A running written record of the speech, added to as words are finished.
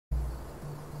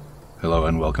Hello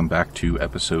and welcome back to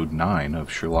episode 9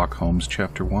 of Sherlock Holmes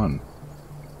Chapter 1.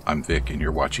 I'm Vic and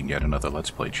you're watching yet another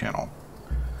Let's Play channel.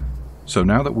 So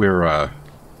now that we're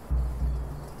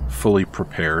fully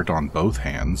prepared on both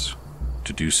hands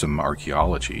to do some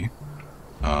archaeology,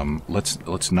 let's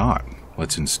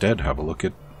instead have a look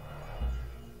at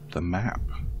the map.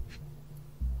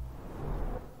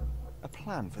 A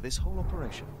plan for this whole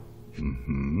operation?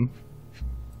 Mm-hmm.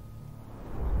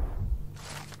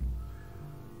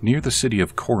 Near the city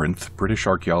of Corinth, British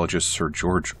archaeologist Sir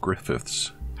George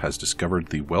Griffiths has discovered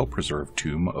the well-preserved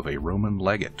tomb of a Roman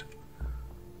legate.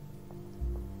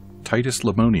 Titus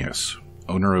Lemonius,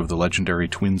 owner of the legendary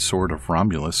twin sword of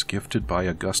Romulus gifted by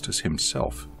Augustus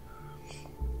himself.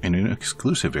 In an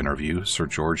exclusive interview, Sir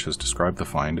George has described the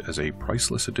find as a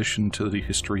priceless addition to the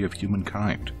history of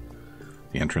humankind.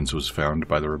 The entrance was found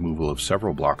by the removal of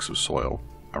several blocks of soil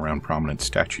around prominent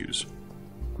statues,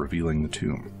 revealing the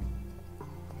tomb.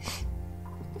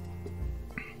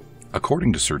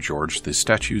 According to Sir George, the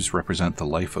statues represent the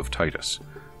life of Titus.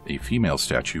 A female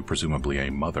statue, presumably a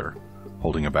mother,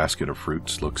 holding a basket of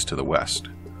fruits, looks to the west.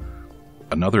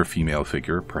 Another female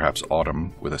figure, perhaps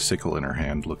Autumn, with a sickle in her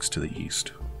hand, looks to the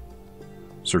east.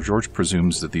 Sir George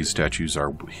presumes that these statues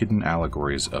are hidden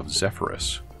allegories of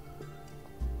Zephyrus,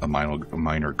 a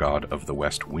minor god of the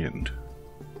west wind,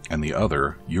 and the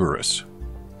other, Eurus,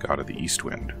 god of the east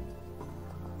wind.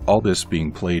 All this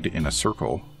being played in a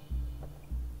circle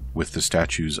with the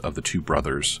statues of the two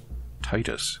brothers,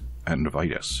 Titus and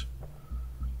Vitus.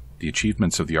 The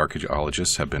achievements of the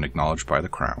archaeologists have been acknowledged by the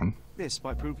Crown. This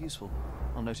might prove useful.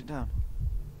 I'll note it down.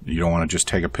 You don't want to just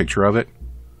take a picture of it?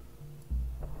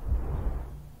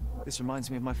 This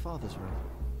reminds me of my father's room.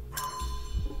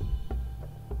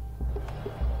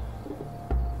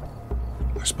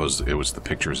 I suppose it was the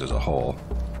pictures as a whole.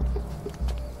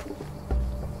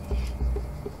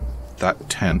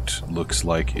 That tent looks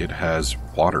like it has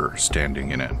water standing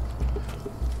in it.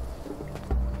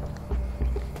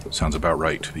 Sounds about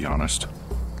right, to be honest.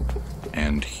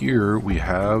 And here we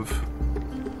have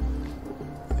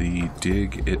the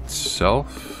dig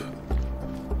itself.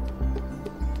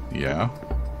 Yeah.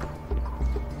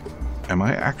 Am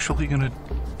I actually gonna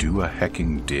do a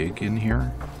hecking dig in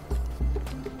here?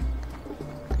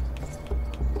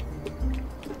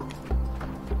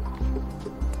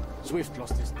 Swift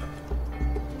lost his...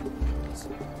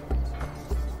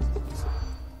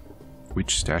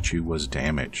 Which statue was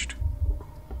damaged?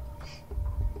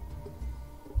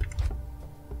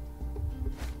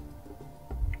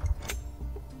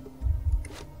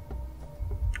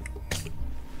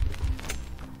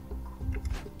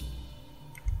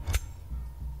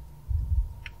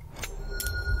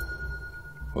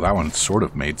 Well, that one sort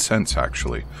of made sense,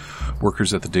 actually.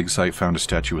 Workers at the dig site found a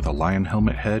statue with a lion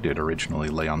helmet head. It originally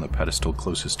lay on the pedestal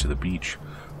closest to the beach,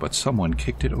 but someone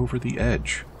kicked it over the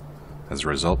edge. As a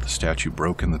result, the statue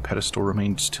broke and the pedestal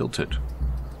remained tilted.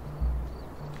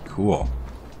 Cool.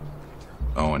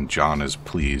 Oh, and John is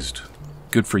pleased.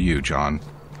 Good for you, John.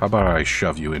 How about I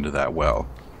shove you into that well?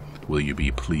 Will you be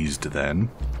pleased then?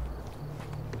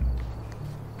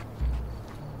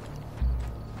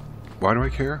 Why do I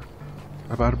care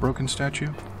about a broken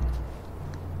statue?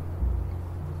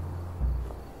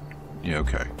 Yeah,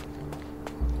 okay.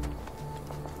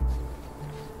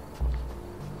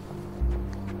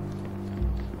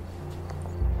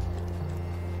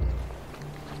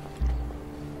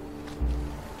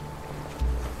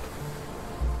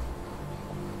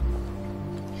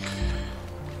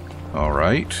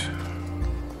 Alright.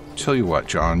 Tell you what,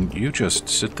 John, you just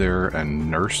sit there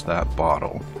and nurse that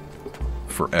bottle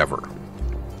forever.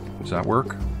 Does that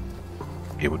work?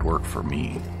 It would work for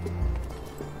me.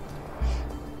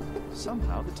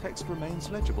 Somehow the text remains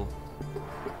legible.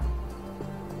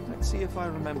 Let's see if I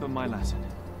remember my Latin.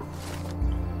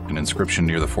 An inscription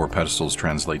near the four pedestals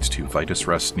translates to Vitus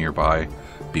rests nearby.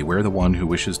 Beware the one who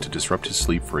wishes to disrupt his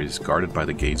sleep, for he is guarded by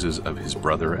the gazes of his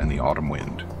brother and the autumn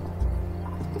wind.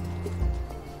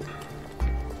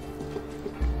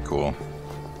 Cool.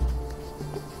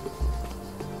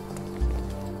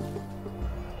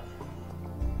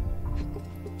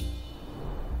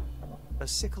 A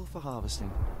sickle for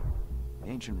harvesting. The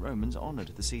ancient Romans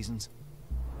honored the seasons.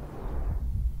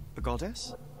 A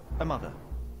goddess? A mother?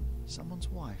 Someone's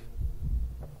wife?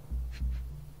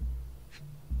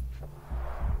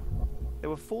 There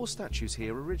were 4 statues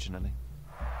here originally.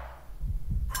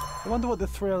 I wonder what the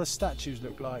 3 other statues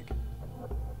look like.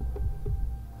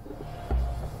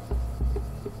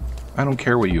 I don't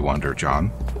care what you wonder,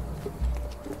 John.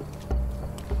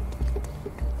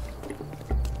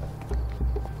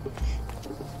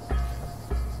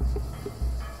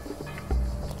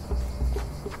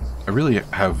 I really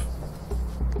have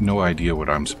no idea what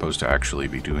I'm supposed to actually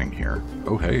be doing here.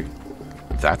 Oh, hey.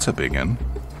 That's a big one.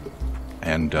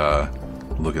 And,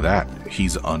 look at that.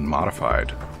 He's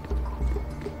unmodified.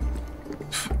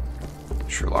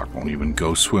 Sherlock won't even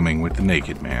go swimming with the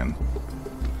naked man.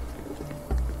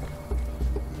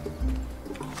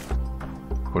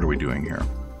 What are we doing here?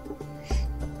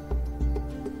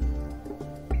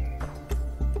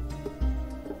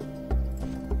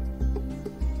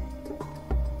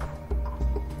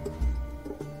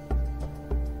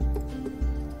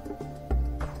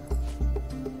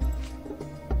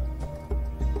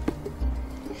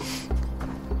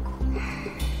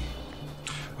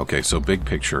 Okay, so big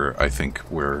picture, I think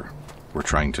we're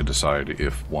trying to decide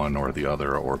if one or the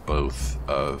other or both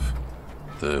of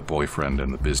the boyfriend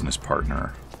and the business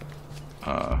partner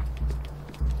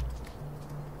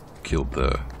killed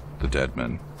the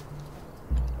deadman.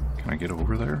 Can I get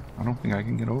over there? I don't think I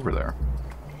can get over there.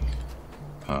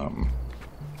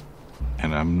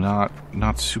 And I'm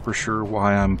not super sure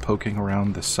why I'm poking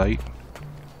around the site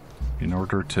in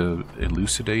order to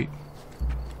elucidate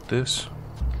this.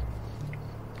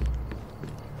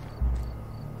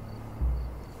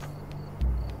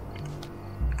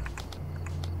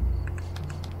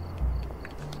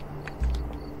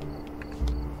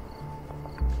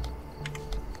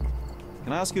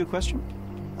 Can I ask you a question?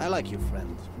 I like you,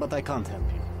 friend, but I can't help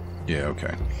you. Yeah,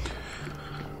 okay.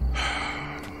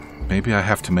 Maybe I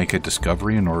have to make a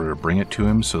discovery in order to bring it to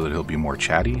him so that he'll be more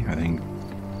chatty. I think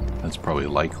that's probably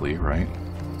likely, right?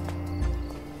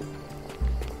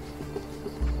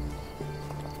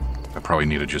 I probably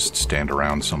need to just stand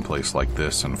around someplace like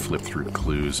this and flip through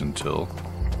clues until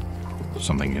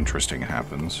something interesting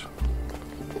happens.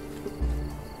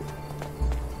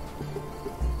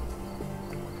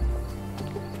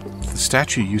 The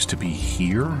statue used to be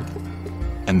here,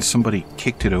 and somebody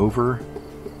kicked it over,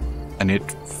 and it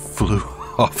flew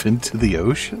off into the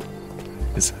ocean?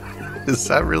 Is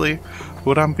that really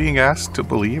what I'm being asked to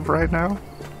believe right now?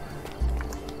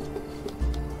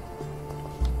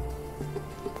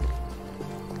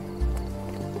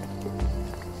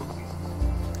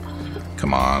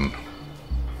 Come on.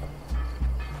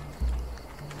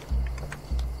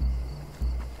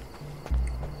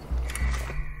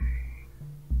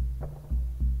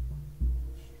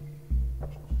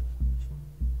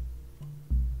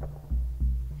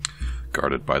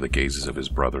 Guarded by the gazes of his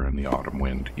brother in the autumn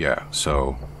wind. Yeah,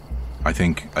 so I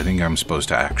think I'm supposed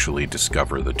to actually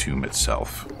discover the tomb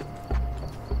itself.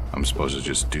 I'm supposed to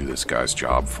just do this guy's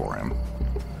job for him.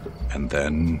 And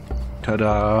then,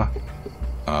 ta-da,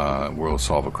 we'll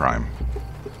solve a crime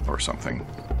or something.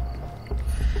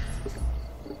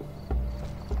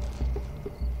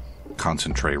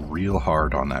 Concentrate real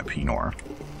hard on that Pinot.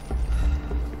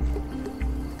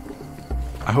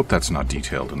 I hope that's not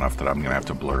detailed enough that I'm going to have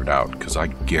to blur it out, because I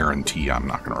guarantee I'm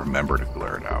not going to remember to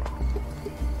blur it out.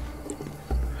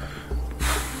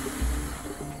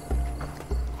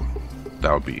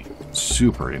 That would be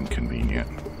super inconvenient.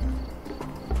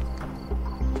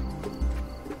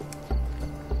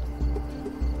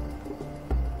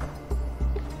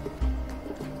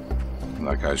 And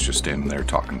that guy's just standing there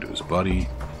talking to his buddy.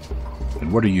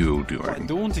 And what are you doing? Quite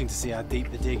daunting to see how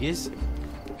deep the dig is.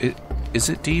 Is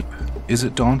it deep? Is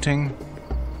it daunting?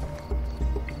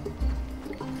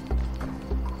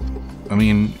 I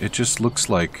mean, it just looks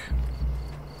like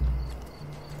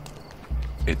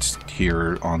it's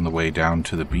here on the way down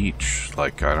to the beach.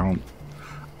 Like, I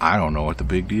don't know what the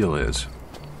big deal is.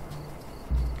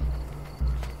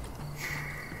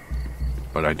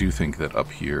 But I do think that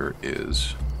up here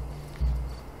is...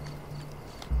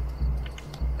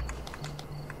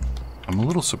 I'm a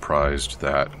little surprised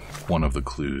that one of the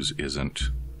clues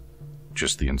isn't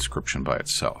just the inscription by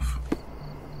itself.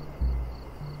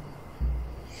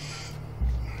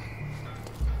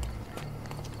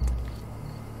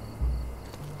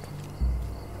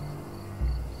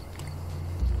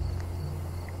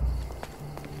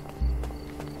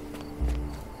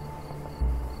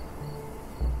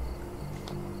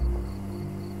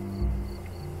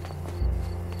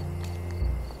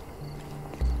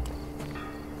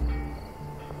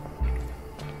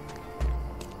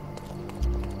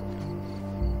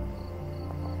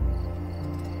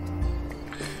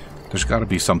 There's got to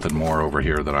be something more over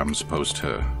here that I'm supposed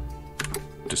to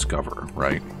discover,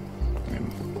 right? I mean,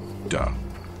 duh.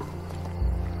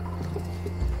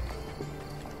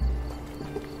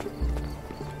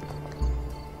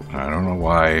 I don't know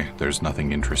why there's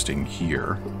nothing interesting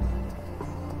here.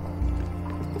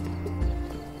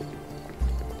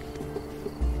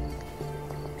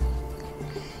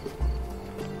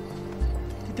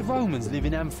 Did the Romans live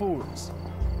in amphoras?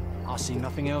 I see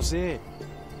nothing else here.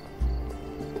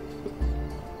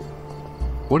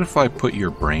 What if I put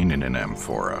your brain in an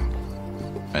amphora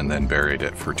and then buried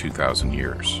it for 2,000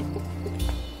 years?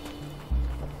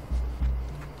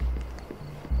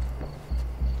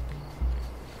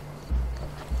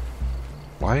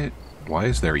 Why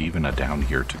is there even a down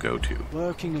here to go to?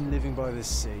 Working and living by the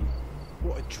sea.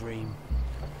 What a dream.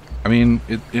 I mean,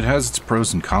 it has its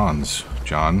pros and cons,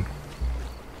 John.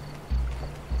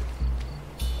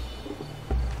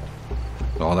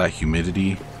 All that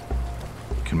humidity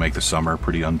can make the summer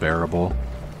pretty unbearable,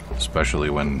 especially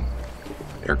when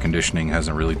air conditioning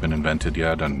hasn't really been invented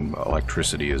yet and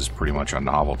electricity is pretty much a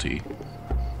novelty.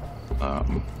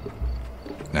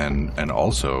 And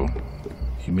also,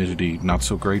 humidity not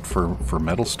so great for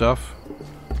metal stuff.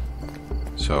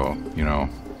 So, you know,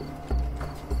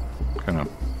 kind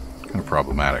of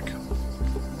problematic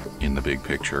in the big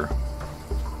picture.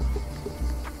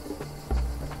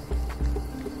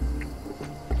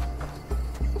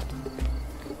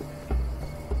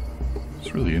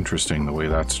 It's really interesting the way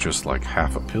that's just like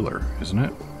half a pillar, isn't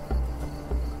it?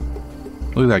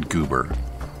 Look at that goober.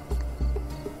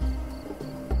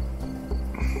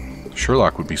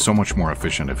 Sherlock would be so much more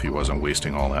efficient if he wasn't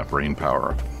wasting all that brain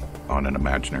power on an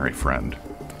imaginary friend.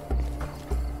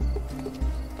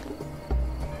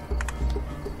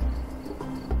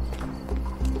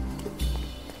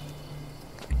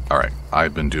 Alright,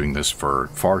 I've been doing this for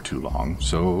far too long,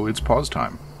 so it's pause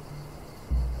time.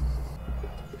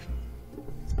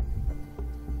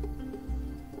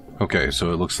 Okay,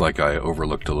 so it looks like I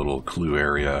overlooked a little clue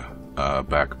area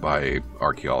back by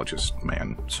archaeologist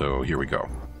man, so here we go.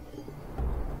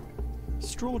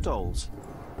 Straw dolls.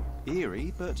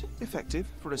 Eerie, but effective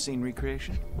for a scene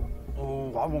recreation.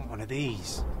 Oh, I want one of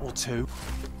these. Or two.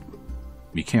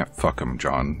 You can't fuck 'em,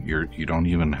 John. You don't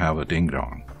even have a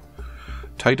ding-dong.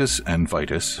 Titus and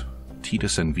Vitus,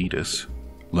 Titus and Vetus,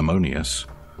 Lemonius,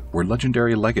 were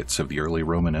legendary legates of the early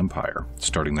Roman Empire,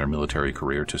 starting their military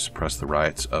career to suppress the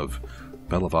riots of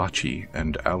Bellovaci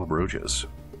and Allobroges.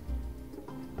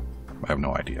 I have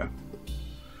no idea.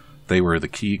 They were the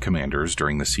key commanders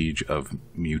during the siege of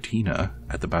Mutina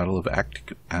at the Battle of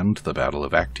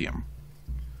Actium.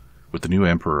 With the new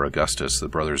Emperor Augustus, the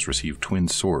brothers received twin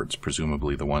swords,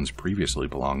 presumably the ones previously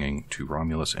belonging to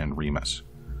Romulus and Remus.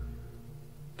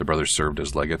 The brothers served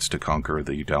as legates to conquer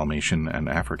the Dalmatian and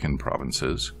African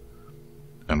provinces,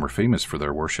 and were famous for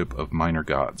their worship of minor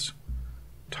gods.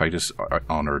 Titus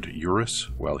honored Eurus,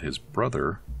 while his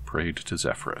brother prayed to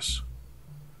Zephyrus.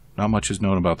 Not much is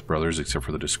known about the brothers except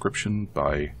for the description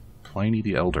by Pliny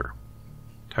the Elder.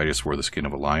 Titus wore the skin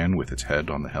of a lion with its head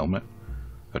on the helmet,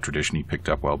 a tradition he picked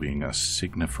up while being a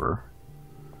signifer.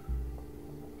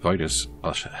 Vitus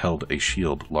held a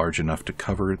shield large enough to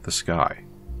cover the sky.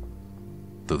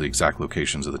 Though the exact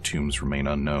locations of the tombs remain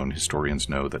unknown, historians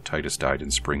know that Titus died in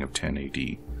spring of 10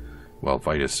 AD, while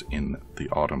Vitus in the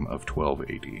autumn of 12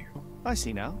 AD. I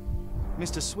see now.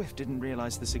 Mr. Swift didn't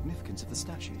realize the significance of the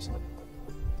statues.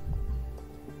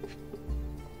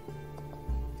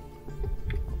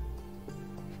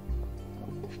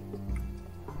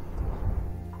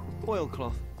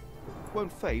 Oilcloth.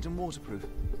 Won't fade and waterproof.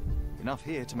 Enough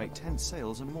here to make 10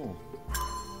 sails and more.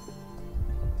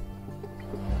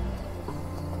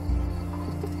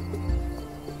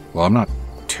 Well, I'm not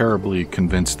terribly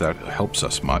convinced that helps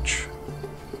us much.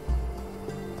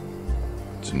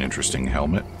 It's an interesting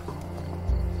helmet.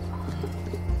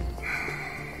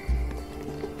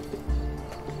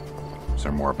 Is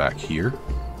there more back here?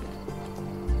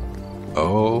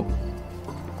 Oh,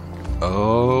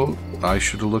 I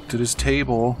should have looked at his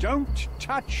table. Don't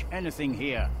touch anything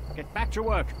here. Get back to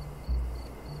work.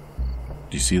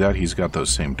 Do you see that? He's got those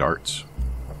same darts.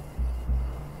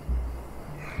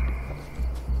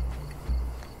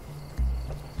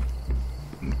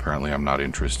 And apparently I'm not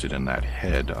interested in that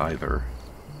head either.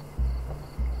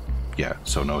 Yeah,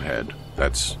 so no head.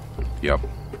 That's... yep.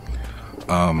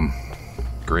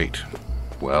 Great.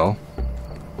 Well,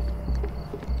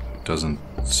 it doesn't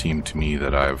seem to me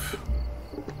that I've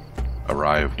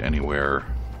arrived anywhere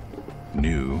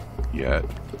new yet.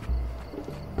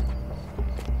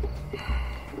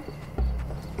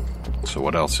 So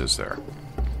what else is there?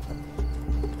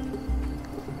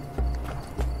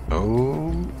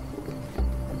 Oh,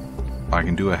 I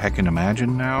can do a heckin'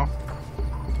 imagine now?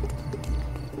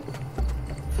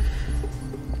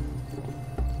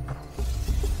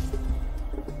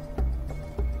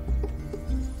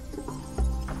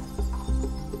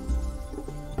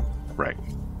 Right.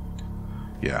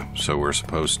 Yeah, so we're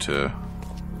supposed to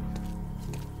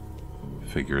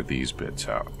figure these bits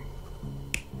out.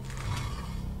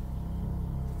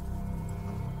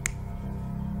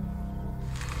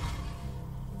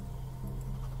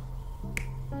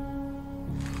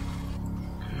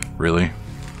 Really?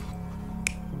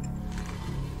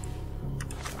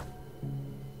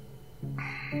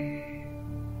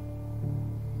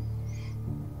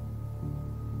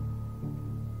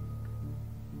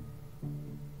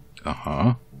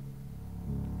 Uh-huh.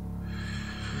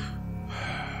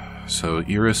 So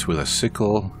Iris with a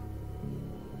sickle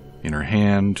in her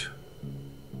hand.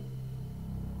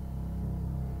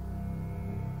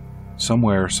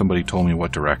 Somewhere somebody told me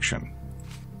what direction.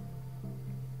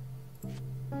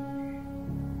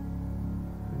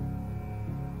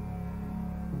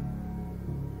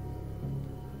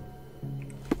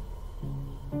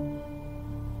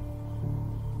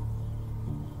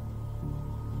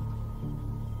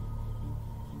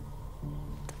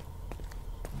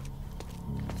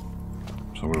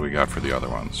 So what do we got for the other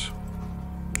ones?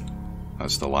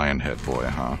 That's the lion head boy,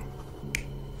 huh?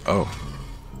 Oh.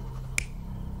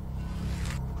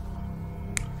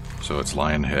 So it's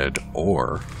Lionhead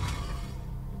or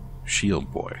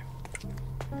Shield Boy.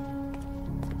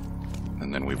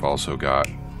 And then we've also got...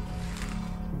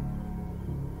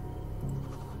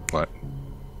 What?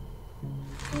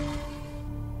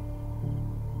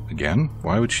 Again?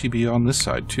 Why would she be on this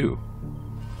side too?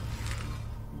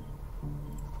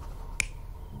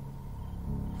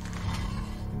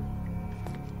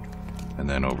 And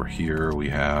then over here we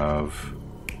have...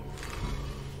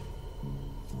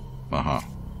 Uh-huh.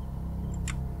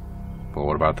 But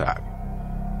what about that?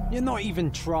 You're not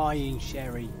even trying,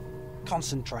 Sherry.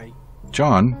 Concentrate.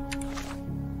 John,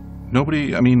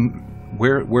 nobody, I mean,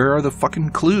 where are the fucking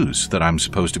clues that I'm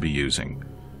supposed to be using?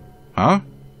 Huh?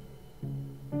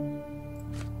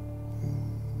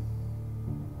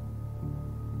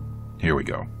 Here we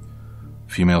go.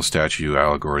 Female statue,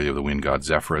 allegory of the wind god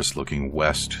Zephyrus, looking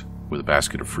west with a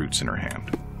basket of fruits in her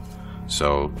hand.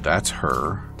 So that's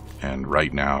her, and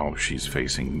right now she's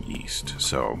facing east,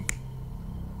 so...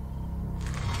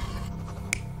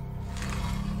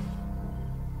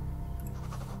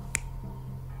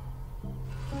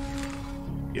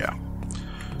 Yeah.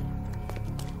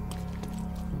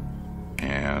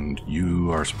 And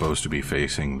you are supposed to be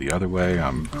facing the other way,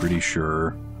 I'm pretty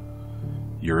sure.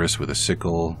 Eurus with a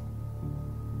sickle,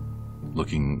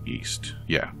 looking east.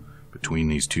 Yeah. Between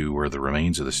these two were the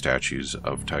remains of the statues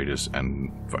of Titus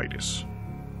and Vitus.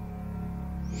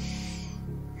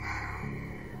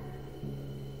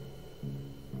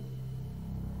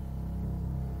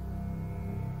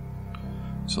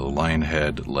 So the lion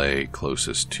head lay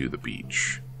closest to the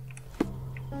beach.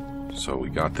 So we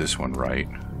got this one right.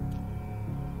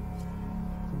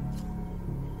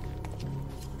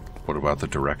 What about the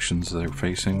directions they're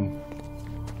facing?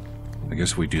 I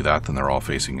guess if we do that, then they're all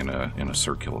facing in a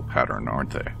circular pattern, aren't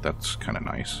they? That's kind of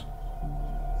nice.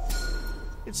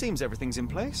 It seems everything's in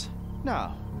place.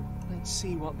 Now, let's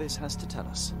see what this has to tell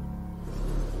us.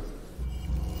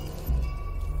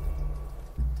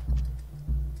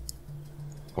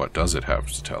 What does it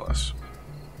have to tell us?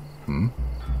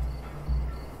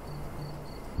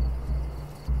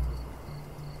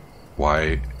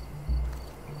 Why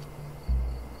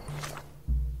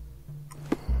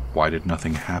did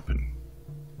nothing happen?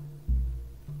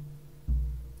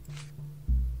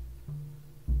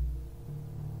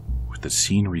 With the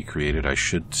scene recreated, I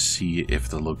should see if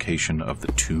the location of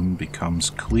the tomb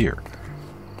becomes clear.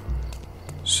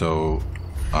 So,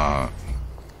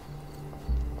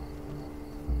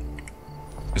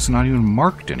 it's not even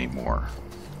marked anymore.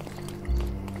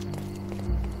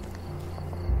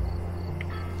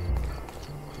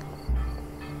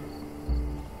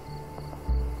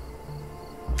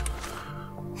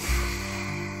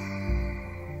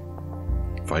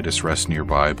 Vitus rests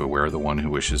nearby, beware the one who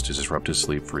wishes to disrupt his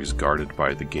sleep, for he's guarded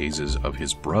by the gazes of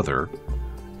his brother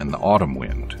and the autumn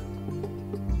wind.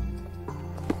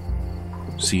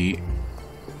 See,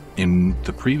 in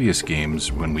the previous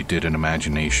games, when we did an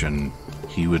imagination,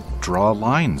 he would draw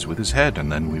lines with his head,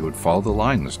 and then we would follow the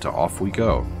lines to off we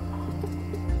go.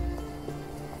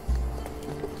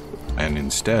 And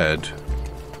instead,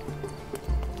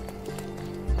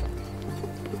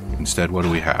 what do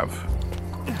we have?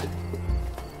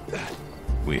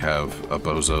 We have a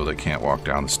bozo that can't walk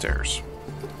down the stairs.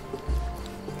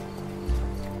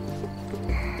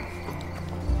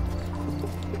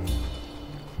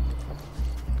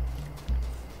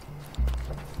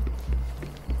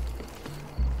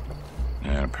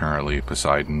 And apparently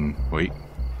Poseidon... Wait.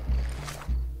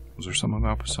 Was there something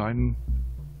about Poseidon?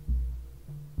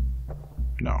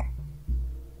 No.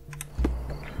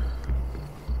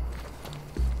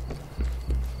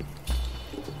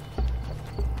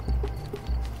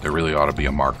 There really ought to be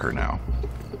a marker now.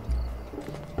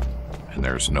 And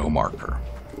there's no marker.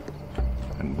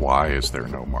 And why is there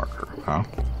no marker, huh?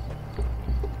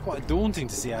 Quite daunting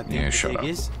to see how deep the shut dig up.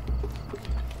 is.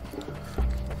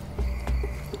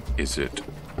 Is it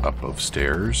up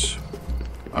stairs?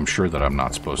 I'm sure that I'm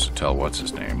not supposed to tell what's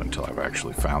his name until I've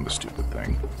actually found the stupid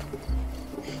thing.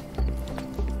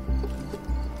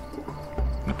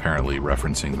 And apparently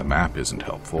referencing the map isn't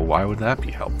helpful. Why would that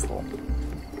be helpful?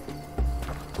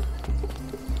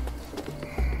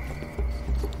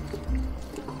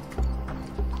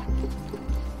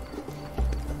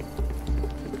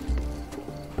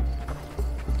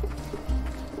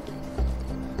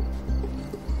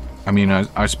 I mean,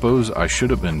 I suppose I should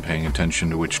have been paying attention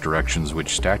to which directions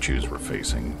which statues were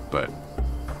facing, but...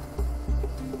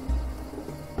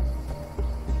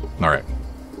 Alright,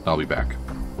 I'll be back.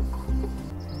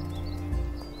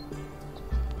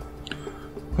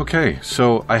 Okay,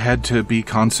 so I had to be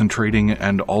concentrating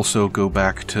and also go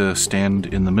back to stand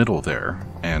in the middle there,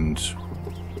 and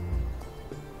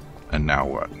now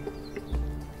what?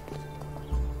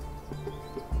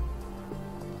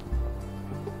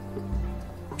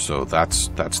 So that's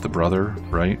the brother,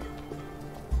 right?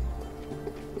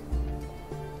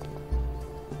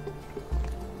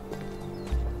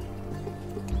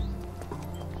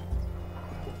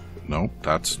 Nope,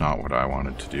 that's not what I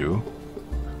wanted to do.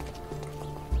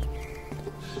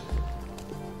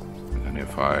 And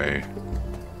if I...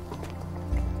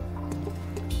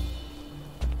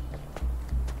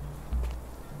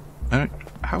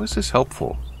 How is this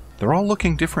helpful? They're all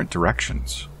looking different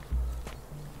directions.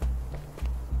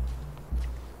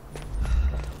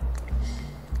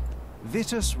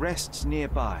 Vitus rests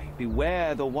nearby.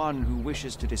 Beware the one who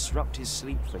wishes to disrupt his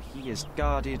sleep, for he is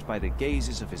guarded by the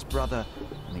gazes of his brother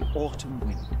and the autumn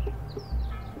wind.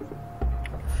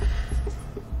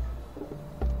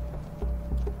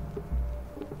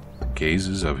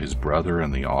 Gazes of his brother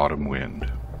and the autumn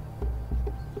wind.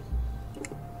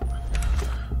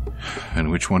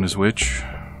 And which one is which?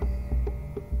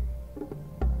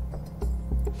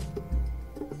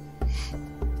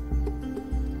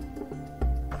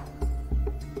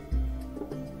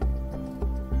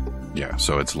 Yeah,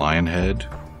 so it's Lionhead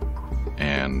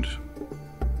and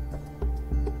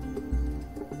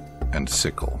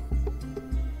Sickle.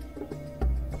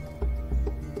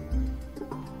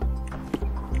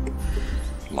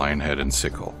 Lionhead and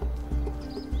Sickle,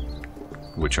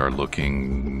 which are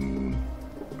looking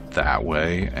that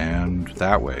way and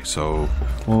that way. So,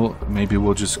 well, maybe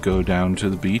we'll just go down to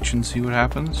the beach and see what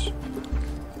happens.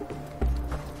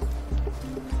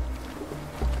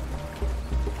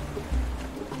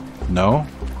 No?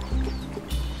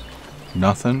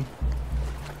 Nothing?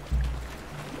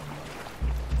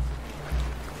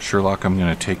 Sherlock, I'm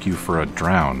gonna take you for a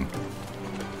drown.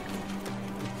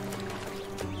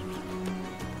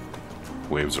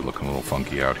 Waves are looking a little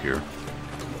funky out here.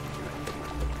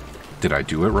 Did I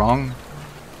do it wrong?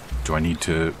 Do I need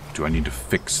to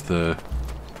fix the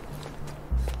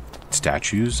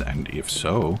statues? And if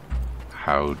so,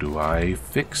 how do I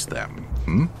fix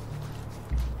them?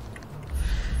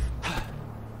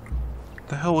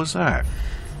 The hell was that?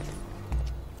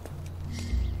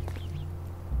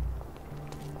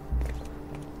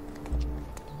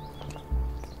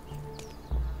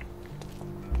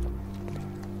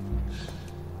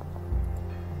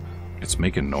 It's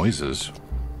making noises.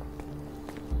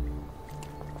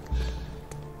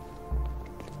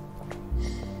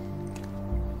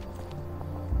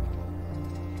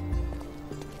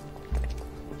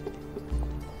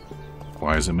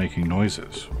 Why is it making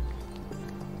noises?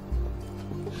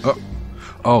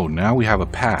 Oh, now we have a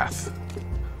path.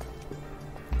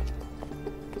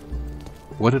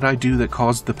 What did I do that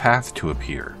caused the path to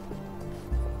appear?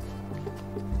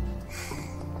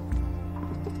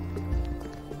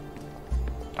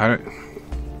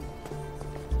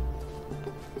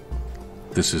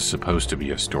 This is supposed to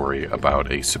be a story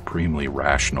about a supremely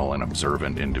rational and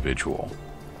observant individual.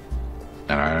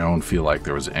 And I don't feel like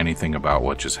there was anything about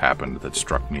what just happened that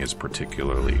struck me as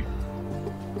particularly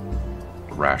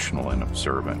rational and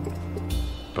observant.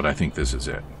 But I think this is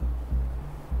it.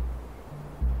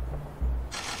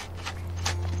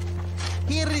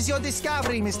 Here is your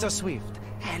discovery, Mr. Swift.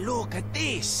 Hey, look at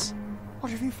this.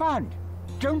 What have you found?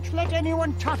 Don't let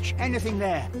anyone touch anything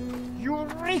there.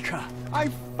 Eureka! I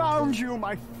found you,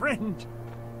 my friend.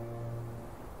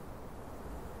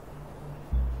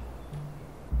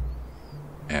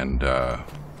 And,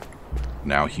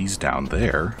 now he's down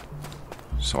there,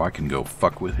 so I can go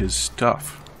fuck with his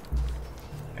stuff.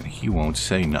 And he won't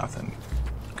say nothing,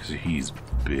 because he's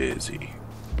busy.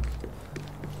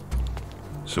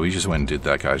 So we just went and did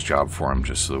that guy's job for him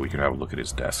just so that we could have a look at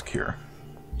his desk here.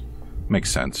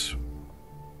 Makes sense.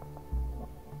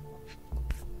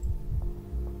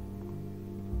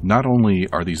 Not only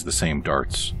are these the same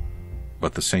darts,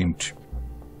 but the same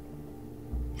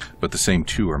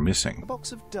two are A missing.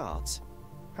 box of darts.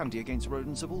 Handy against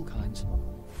rodents of all kinds.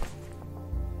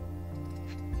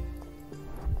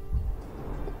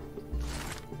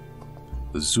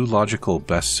 The zoological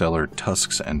bestseller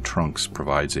Tusks and Trunks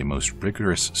provides a most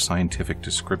rigorous scientific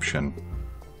description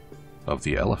of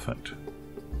the elephant.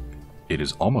 It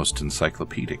is almost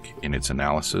encyclopedic in its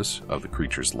analysis of the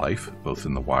creature's life, both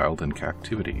in the wild and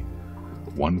captivity.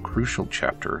 One crucial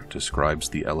chapter describes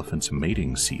the elephant's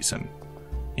mating season,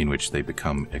 in which they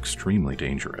become extremely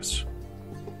dangerous.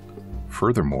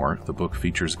 Furthermore, the book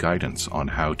features guidance on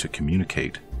how to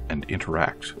communicate and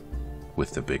interact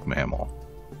with the big mammal.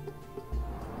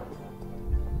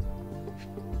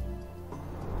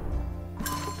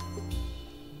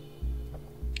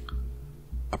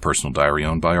 A personal diary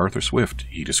owned by Arthur Swift,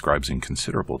 he describes in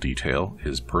considerable detail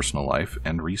his personal life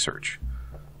and research.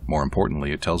 More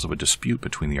importantly, it tells of a dispute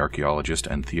between the archaeologist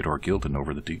and Theodore Gilden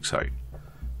over the dig site.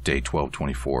 Day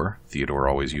 1224, Theodore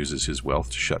always uses his wealth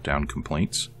to shut down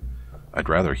complaints. I'd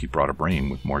rather he brought a brain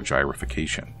with more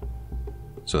gyrification,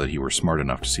 so that he were smart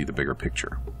enough to see the bigger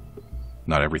picture.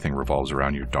 Not everything revolves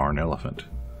around your darn elephant.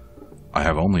 I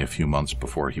have only a few months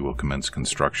before he will commence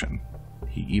construction.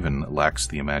 He even lacks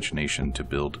the imagination to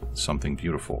build something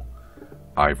beautiful.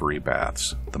 Ivory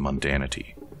baths, the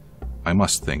mundanity. I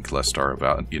must think lest our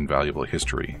invaluable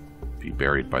history be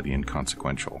buried by the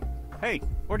inconsequential. Hey,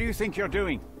 what do you think you're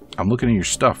doing? I'm looking at your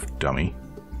stuff, dummy.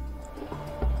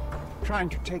 Trying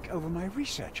to take over my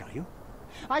research, are you?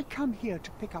 I come here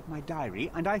to pick up my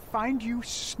diary, and I find you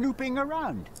snooping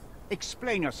around.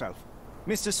 Explain yourself.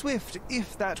 Mr. Swift,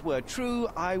 if that were true,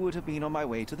 I would have been on my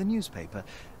way to the newspaper.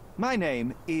 My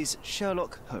name is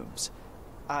Sherlock Holmes.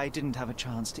 I didn't have a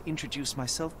chance to introduce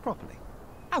myself properly.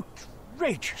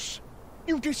 Outrageous!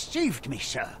 You deceived me,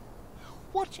 sir.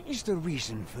 What is the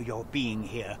reason for your being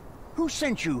here? Who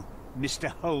sent you, Mr.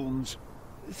 Holmes?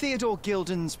 Theodore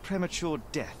Gilden's premature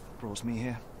death brought me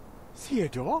here.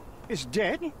 Theodore is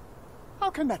dead?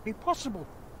 How can that be possible?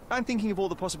 I'm thinking of all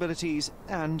the possibilities,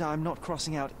 and I'm not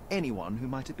crossing out anyone who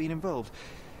might have been involved.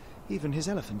 Even his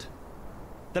elephant.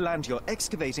 The land you're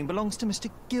excavating belongs to Mr.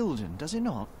 Gilden, does it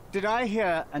not? Did I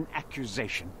hear an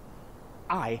accusation?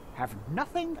 I have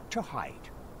nothing to hide.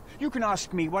 You can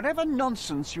ask me whatever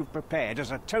nonsense you've prepared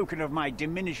as a token of my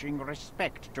diminishing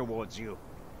respect towards you.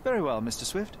 Very well, Mr.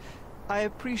 Swift. I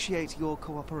appreciate your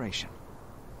cooperation.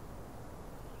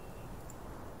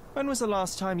 When was the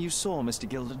last time you saw Mr.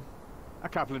 Gilden? A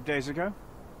couple of days ago.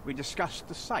 We discussed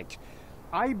the site.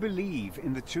 I believe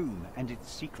in the tomb and its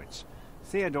secrets.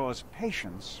 Theodore's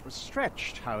patience was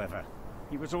stretched, however.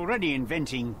 He was already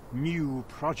inventing new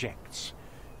projects.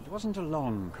 It wasn't a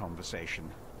long conversation.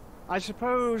 I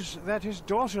suppose that his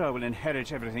daughter will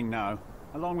inherit everything now,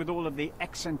 along with all of the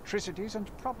eccentricities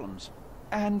and problems.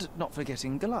 And not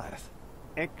forgetting Goliath.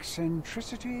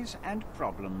 Eccentricities and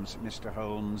problems, Mr.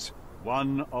 Holmes.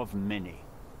 One of many.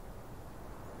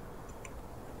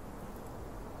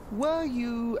 Were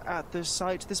you at the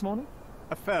site this morning?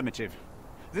 Affirmative.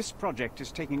 This project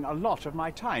is taking a lot of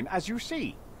my time, as you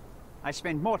see. I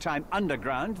spend more time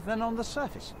underground than on the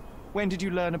surface. When did you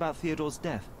learn about Theodore's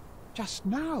death? Just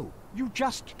now. You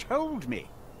just told me.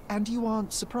 And you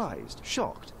aren't surprised,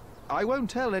 shocked? I won't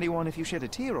tell anyone if you shed a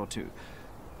tear or two.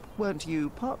 Weren't you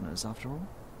partners, after all?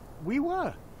 We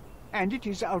were. And it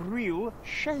is a real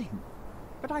shame.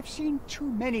 But I've seen too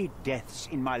many deaths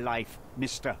in my life,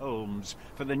 Mr. Holmes,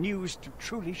 for the news to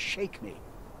truly shake me.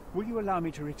 Will you allow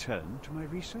me to return to my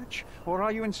research? Or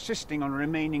are you insisting on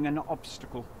remaining an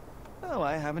obstacle? Oh,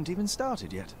 I haven't even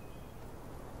started yet.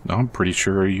 No, I'm pretty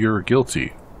sure you're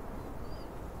guilty.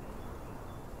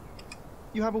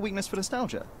 You have a weakness for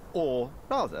nostalgia. Or,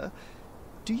 rather,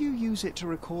 do you use it to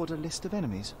record a list of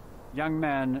enemies? Young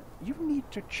man, you need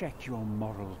to check your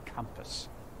moral compass.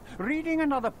 Reading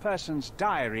another person's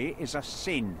diary is a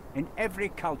sin in every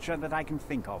culture that I can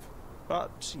think of.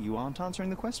 But you aren't answering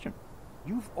the question.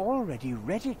 You've already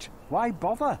read it. Why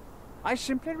bother? I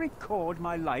simply record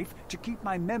my life to keep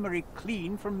my memory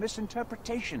clean from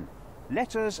misinterpretation.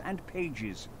 Letters and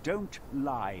pages don't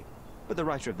lie. But the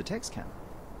writer of the text can.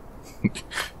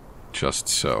 Just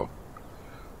so.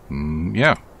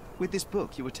 Yeah. With this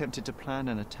book, you attempted to plan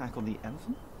an attack on the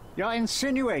elephant? Your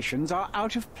insinuations are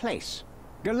out of place.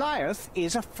 Goliath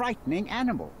is a frightening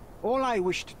animal. All I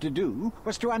wished to do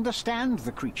was to understand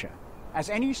the creature. As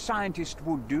any scientist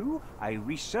would do, I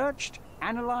researched,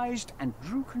 analyzed, and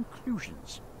drew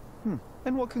conclusions.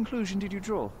 And what conclusion did you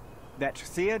draw? That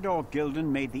Theodore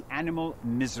Gilden made the animal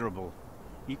miserable.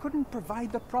 He couldn't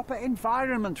provide the proper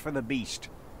environment for the beast.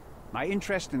 My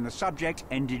interest in the subject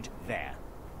ended there.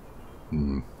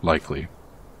 Likely.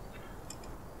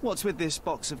 What's with this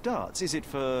box of darts? Is it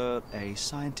for a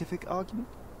scientific argument?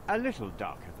 A little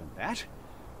darker than that.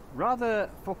 Rather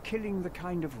for killing the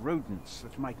kind of rodents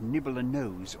that might nibble a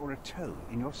nose or a toe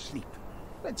in your sleep.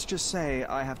 Let's just say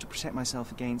I have to protect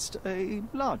myself against a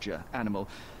larger animal,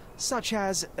 such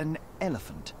as an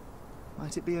elephant.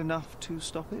 Might it be enough to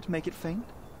stop it, make it faint?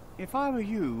 If I were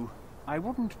you, I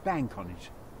wouldn't bank on it.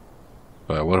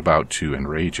 But what about to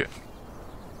enrage it?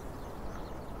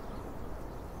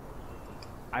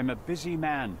 I'm a busy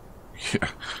man. Yeah.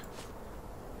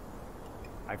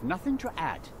 I've nothing to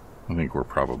add. I think we're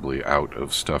probably out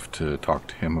of stuff to talk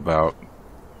to him about.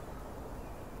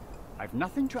 I've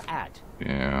nothing to add.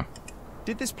 Yeah.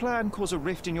 Did this plan cause a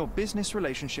rift in your business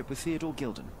relationship with Theodore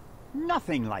Gilden?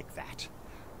 Nothing like that.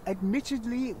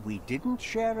 Admittedly, we didn't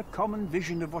share a common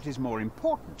vision of what is more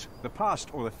important, the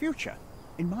past or the future.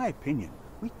 In my opinion,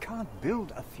 we can't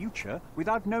build a future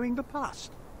without knowing the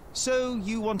past. So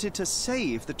you wanted to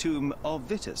save the tomb of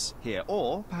Vitus here,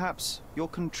 or perhaps your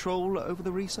control over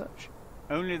the research?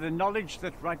 Only the knowledge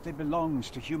that rightly belongs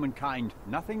to humankind,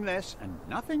 nothing less and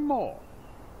nothing more.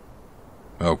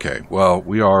 Okay, well,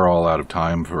 we are all out of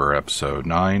time for episode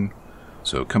 9,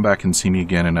 so come back and see me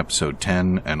again in episode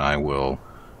 10, and I will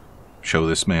show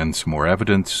this man some more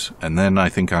evidence, and then I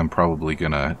think I'm probably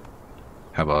gonna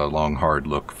have a long, hard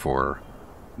look for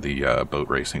the boat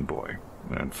racing boy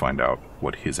and find out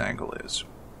what his angle is.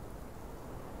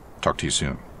 Talk to you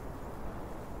soon.